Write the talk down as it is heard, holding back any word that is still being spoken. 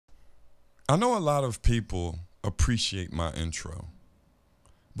I know a lot of people appreciate my intro,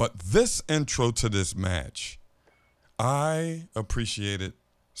 but this intro to this match, I appreciate it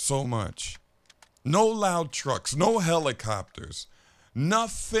so much. No loud trucks, no helicopters,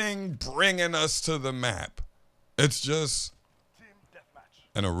 nothing bringing us to the map. It's just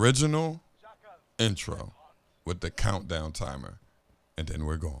an original intro with the countdown timer, and then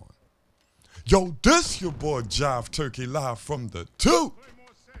we're gone. Yo, this your boy Jive Turkey live from the 2,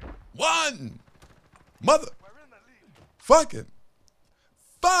 1, mother fucking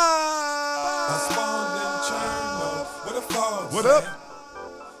 5. What up?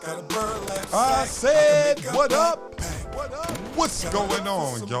 I said, what up? What's going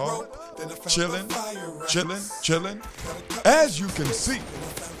on, y'all? Chilling, chilling, chilling. As you can see,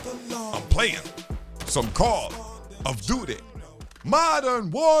 I'm playing some Call of Duty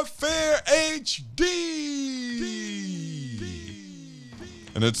Modern Warfare HD.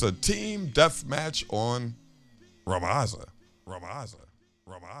 And it's a team deathmatch on Rammaza.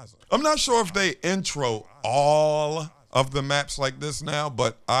 I'm not sure if they intro all of the maps like this now,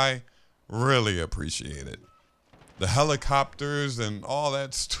 but I really appreciate it. The helicopters and all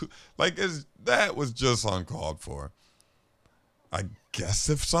that that was just uncalled for. I guess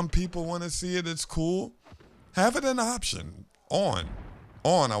if some people want to see it, it's cool. Have it an option. On.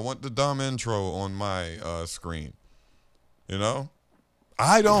 I want the dumb intro on my screen. You know?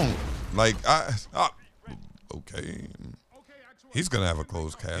 I don't. Okay. He's going to have a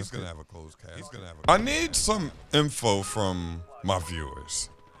closed cast. I need some info from my viewers,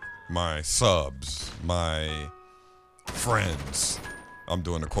 my subs, my friends. I'm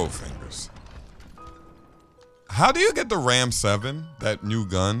doing the quote fingers. How do you get the Ram 7, that new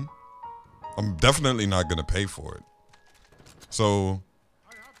gun? I'm definitely not going to pay for it. So,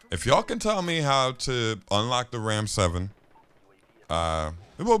 if y'all can tell me how to unlock the Ram 7,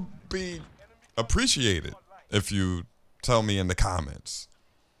 it will be appreciated if you tell me in the comments.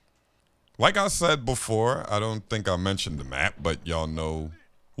 Like I said before, I don't think I mentioned the map, but y'all know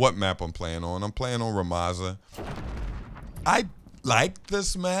what map I'm playing on. I'm playing on Rammaza. I like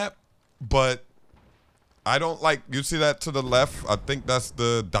this map, but I don't like, you see that to the left? I think that's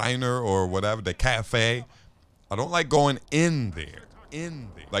the diner or whatever, the cafe. I don't like going in there.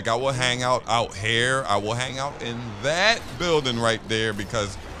 Like I will hang out here. I will hang out in that building right there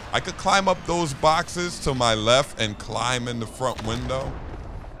because I could climb up those boxes to my left and climb in the front window.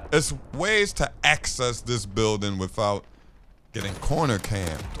 It's ways to access this building without getting corner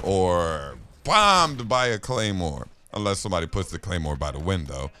camped or bombed by a claymore. Unless somebody puts the claymore by the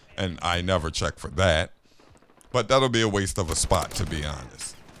window, and I never check for that. But that'll be a waste of a spot, to be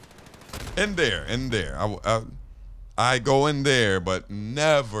honest. In there. I go in there, but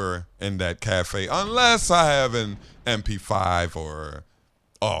never in that cafe, unless I have an MP5 or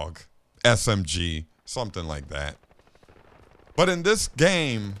AUG, SMG, something like that. But in this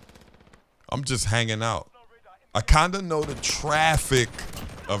game, I'm just hanging out. I kind of know the traffic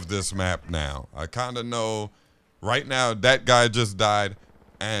of this map now. I kind of know. Right now, that guy just died,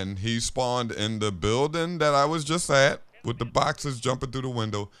 and he spawned in the building that I was just at with the boxes jumping through the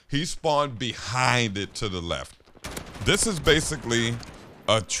window. He spawned behind it to the left. This is basically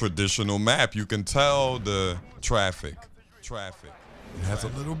a traditional map. You can tell the traffic. It has a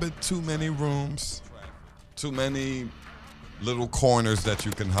little bit too many rooms, too many little corners that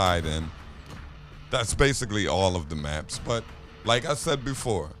you can hide in. That's basically all of the maps. But like I said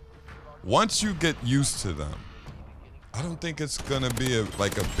before, once you get used to them, I don't think it's gonna be a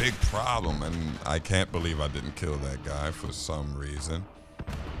big problem, and I can't believe I didn't kill that guy for some reason.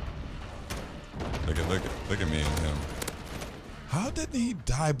 Look at me and him. How did he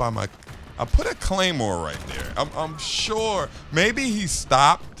die by my? I put a claymore right there. I'm sure. Maybe he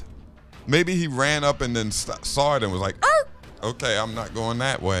stopped. Maybe he ran up and then saw it and was like, okay, I'm not going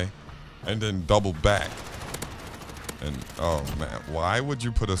that way, and then doubled back. And oh man, why would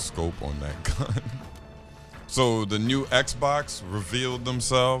you put a scope on that gun? So the new Xbox revealed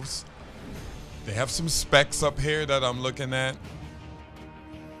themselves. They have some specs up here that I'm looking at.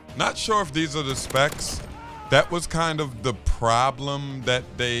 Not sure if these are the specs. That was kind of the problem that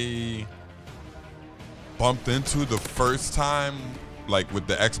they bumped into the first time, like with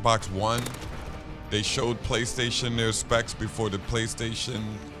the Xbox One. They showed PlayStation their specs before the PlayStation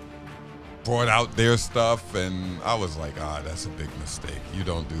brought out their stuff, and I was like, that's a big mistake. You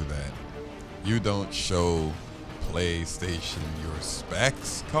don't do that. You don't show PlayStation your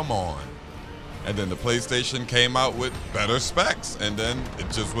specs? Come on. And then the PlayStation came out with better specs, and then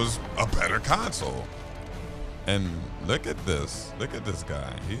it just was a better console. And look at this. Look at this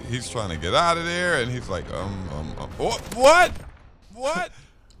guy. He's trying to get out of there, and he's like, what?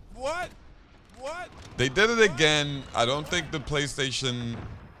 They did it again. I don't think the PlayStation,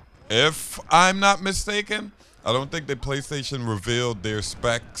 if I'm not mistaken, I don't think the PlayStation revealed their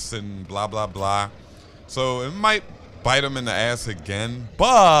specs and blah, blah, blah. So it might bite them in the ass again,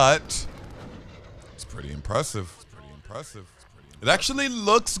 but it's pretty impressive. It actually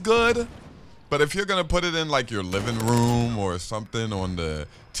looks good, but if you're gonna put it in like your living room or something on the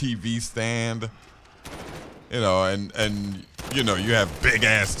TV stand, you know, and you know, you have big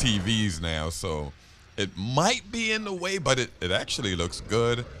ass TVs now, so it might be in the way, but it actually looks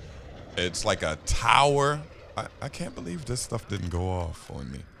good. It's like a tower. I can't believe this stuff didn't go off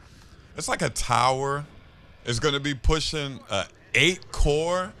on me. It's like a tower. It's gonna be pushing 8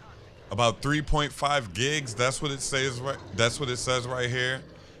 core, about 3.5 gigs. That's what it says right. That's what it says right here.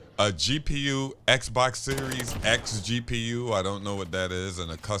 A GPU, Xbox Series X GPU. I don't know what that is,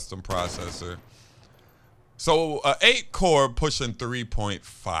 and a custom processor. So 8 core pushing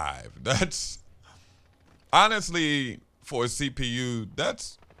 3.5. That's honestly, for a CPU,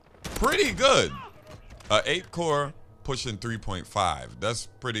 that's pretty good. 8 core pushing 3.5. That's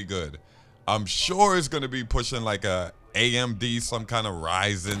pretty good. I'm sure it's going to be pushing like a AMD, some kind of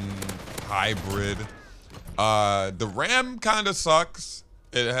Ryzen hybrid. The RAM kind of sucks.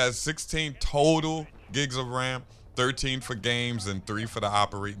 It has 16 total gigs of RAM, 13 for games and 3 for the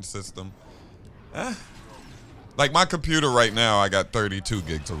operating system. Like my computer right now, I got 32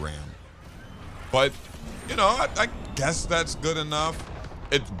 gigs of RAM. But, you know, I guess that's good enough.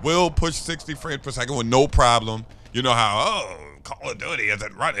 It will push 60 frames per second with no problem. You know how, oh, Call of Duty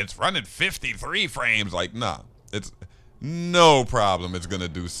it's running 53 frames. Like, nah, it's no problem. It's gonna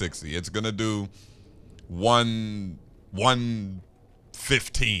do 60. It's gonna do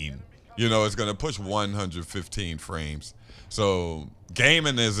 115. You know, it's gonna push 115 frames. So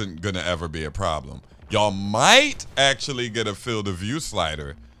gaming isn't gonna ever be a problem. Y'all might actually get a field of view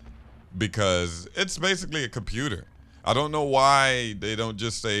slider because it's basically a computer. I don't know why they don't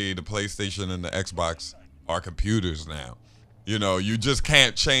just say the PlayStation and the Xbox are computers now. You know, you just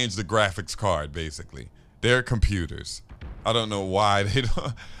can't change the graphics card, basically. They're computers. I don't know why they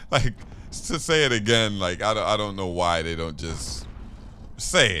don't, like, to say it again, like, I don't know why they don't just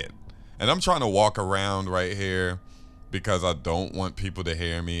say it. And I'm trying to walk around right here because I don't want people to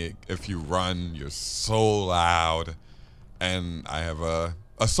hear me. If you run, you're so loud. And I have a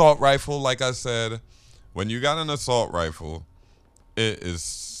assault rifle, like I said. When you got an assault rifle, it is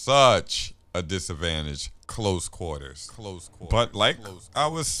such a disadvantage, close quarters. But like I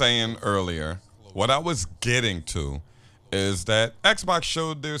was saying earlier, what I was getting to is that Xbox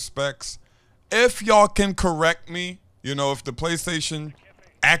showed their specs. If y'all can correct me, you know, if the PlayStation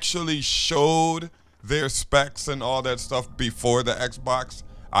actually showed their specs and all that stuff before the Xbox,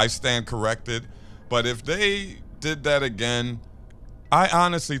 I stand corrected. But if they did that again, I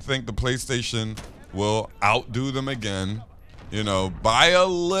honestly think the PlayStation will outdo them again, you know, by a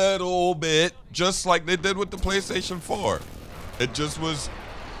little bit, just like they did with the PlayStation 4. It just was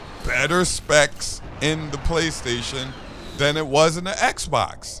better specs in the PlayStation than it was in the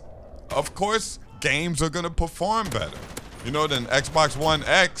Xbox. Of course, games are going to perform better, you know, than Xbox One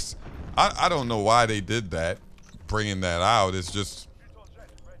X. I don't know why they did that, bringing that out. It's just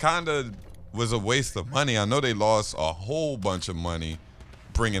kind of was a waste of money. I know they lost a whole bunch of money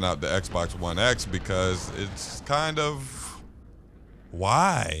bringing out the Xbox One X because it's kind of,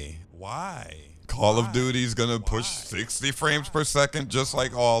 why? Call of Duty's gonna push 60 frames per second just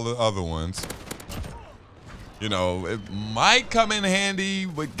like all the other ones. You know, it might come in handy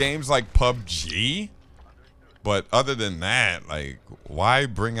with games like PUBG, but other than that, like, why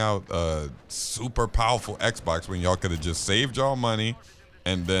bring out a super powerful Xbox when y'all could have just saved y'all money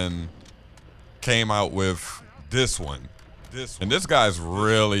and then came out with this one? And this guy's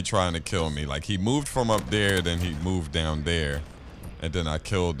really trying to kill me. Like, he moved from up there, then he moved down there, and then I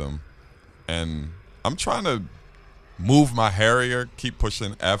killed him. And I'm trying to move my Harrier, keep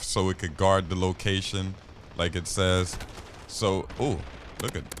pushing F so it could guard the location like it says. So, ooh,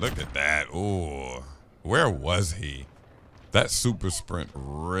 look at that. Ooh, where was he? That super sprint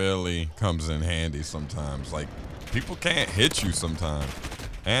really comes in handy sometimes. Like, people can't hit you sometimes.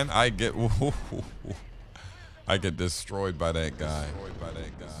 And I get, I get destroyed by that guy.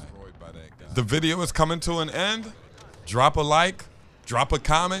 The video is coming to an end. Drop a like, drop a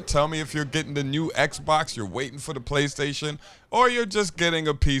comment. Tell me if you're getting the new Xbox, you're waiting for the PlayStation, or you're just getting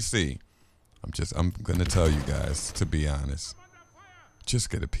a PC. I'm gonna tell you guys, to be honest, just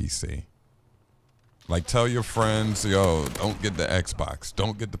get a PC. Like, tell your friends, yo, don't get the Xbox,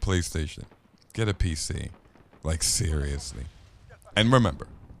 don't get the PlayStation, get a PC. Like, seriously. And remember,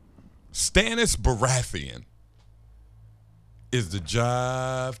 Stannis Baratheon is the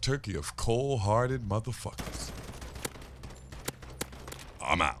Jive Turkey of cold-hearted motherfuckers.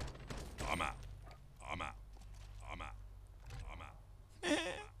 I'm out. I'm out. I'm out. I'm out. I'm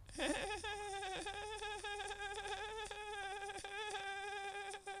out.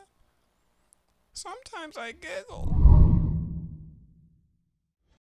 Sometimes I giggle.